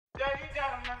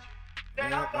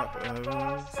Then I thought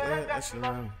forever, said that she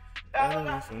loved me. Better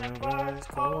than feeling bright, it's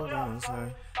cold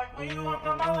outside. When you walk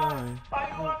on my line, why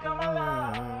you walk on my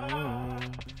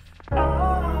line?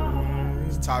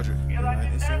 It's Todrick.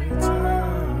 It's every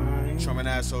time. Trumping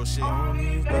asshole shit. All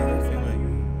these niggas feel like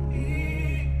you.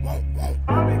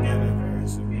 I begin to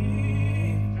curse with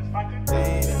me.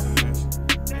 Say that you miss me.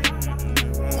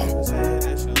 Say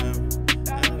that you love me.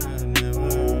 Never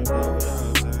go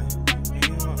outside. When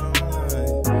you walk on my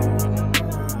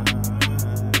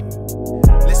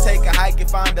line. Let's take a hike and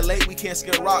find a lake we can't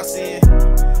scare rocks in.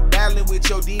 Battling with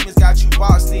your demons got you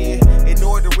boxed in.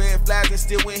 Ignored the red flags and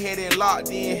still went ahead and locked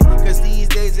in. Cause these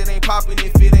days it ain't popping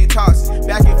if it ain't toxic.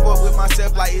 Back and forth with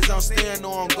myself like it's on stand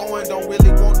or I'm going. Don't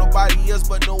really want nobody else,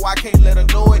 but no, I can't let her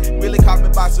know it. Really caught me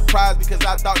by surprise because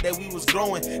I thought that we was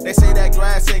growing. They say that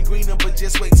grass ain't greener, but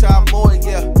just wait till I mow it,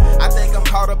 yeah. I think I'm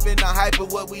caught up in the hype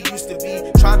of what we used to be.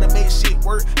 Trying to make shit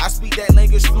work, I speak that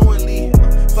language fluently.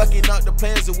 Fucking up the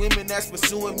plans of women that's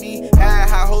pursuing me. Had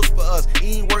high hopes for us, it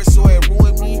ain't work so it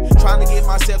ruined me. Trying to get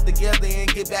myself together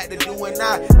and get back to doing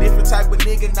I. Different type of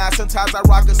nigga now, sometimes I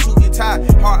rock a suit and tie.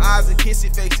 Hard eyes and kissy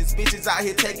faces, bitches out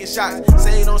here taking shots.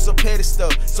 Say it on some petty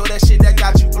stuff, so that shit that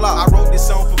got you blocked. I wrote this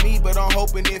song for me, but I'm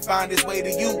hoping it find its way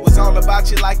to you. Was all about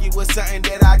you like it was something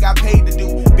that I got paid to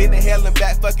do. Been to hell and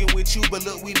back fucking with you, but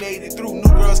look, we made it through. New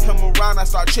girls come around, I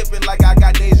start tripping like I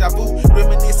got deja vu.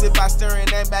 Reminiscing by stirring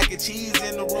that mac and cheese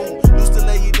in the room. Used to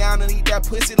lay you down and eat that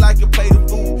pussy like a plate of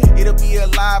food. It'll be a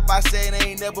lie if I say I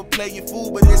ain't never play your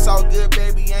fool, but it's all good,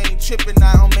 baby. I ain't tripping,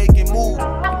 now I'm making moves.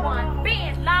 I want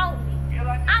being lonely.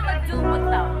 I'ma do what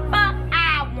the fuck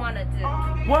I wanna do.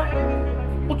 What?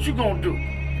 What you gonna do?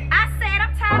 I said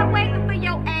I'm tired of waiting for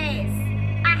your ass.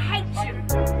 I hate you.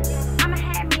 I'ma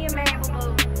have me a man,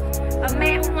 boo. A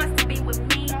man who wants to be with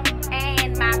me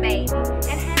and my baby and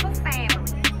have a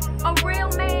family. A real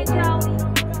man, Jody.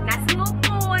 Not some little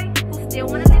boy who still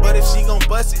wanna live. But if she gon'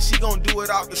 bust it, she gon' do it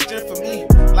off the strength of me.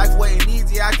 Life wasn't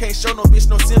easy, I can't show no bitch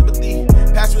no sympathy.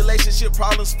 Past relationship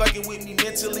problems fucking with me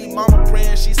mentally. Mama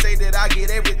praying, she say that I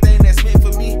get everything that's meant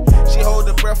for me. She hold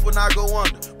her breath when I go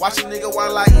under. Watch a nigga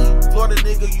while I eat. Florida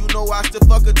nigga, you know I still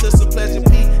fuck her to some pleasure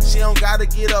P. She don't gotta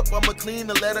get up, I'ma clean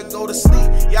her, let her go to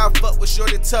sleep. Yeah, I fuck with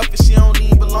shorty tough and she don't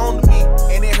even belong to me.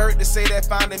 And it hurt to say that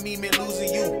finding me meant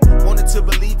losing you. Wanted to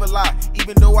believe a lie,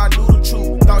 even though I knew the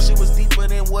truth. Thought she was deeper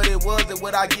than what it was and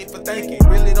what I get for thinking.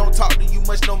 Really don't talk to you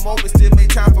much no more, but still make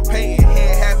time for paying.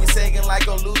 Head had me singing like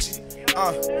on Lucci.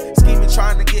 Scheming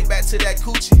trying to get back to that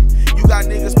coochie. You got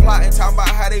niggas plotting, talking about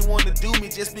how they wanna do me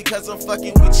just because I'm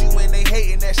fucking with you and they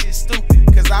hating, that shit stupid.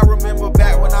 Cause I remember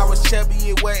back when I was chubby,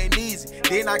 it wasn't easy.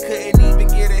 Then I couldn't even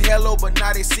get a hello, but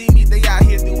now they see me. They out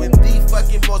here doing the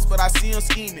fucking most, but I see them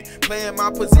scheming. Playing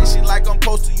my position like I'm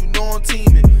supposed to, you know I'm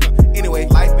teaming. Anyway,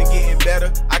 life been getting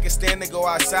better. I can stand to go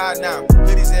outside now.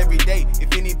 Hoodies every day.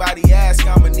 If anybody asks,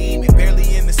 I'm anemic.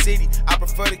 Barely in the city. I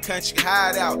prefer the country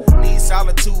hideout. Need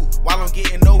solitude while I'm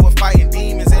getting over fighting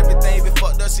demons. Everything been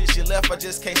fucked up since you left. I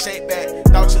just can't shake back.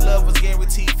 Thought your love was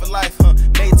guaranteed for life, huh?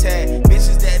 Maytag.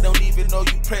 Bitches that don't even know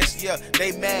you pressed, yeah.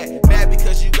 They mad. Mad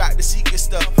because you got the secret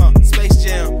stuff, huh? Space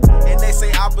Jam. And they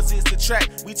say opposites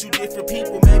attract. We two different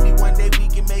people. Maybe one day we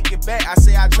can make it back. I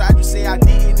say I tried, you say I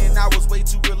didn't, and I was way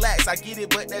too relaxed. I get it,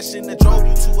 but that shouldn't have drove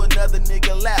you to another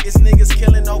nigga lap. It's niggas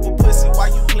killing over pussy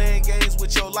while you playing games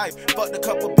with your life. Fucked a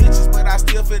couple bitches, but I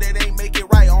still feel that ain't make it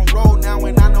right. On road now,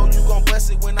 and I know you gon'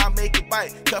 bust it when I make it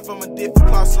bite. Cut from a different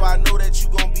cloth, so I know that you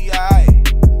gon' be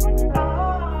alright.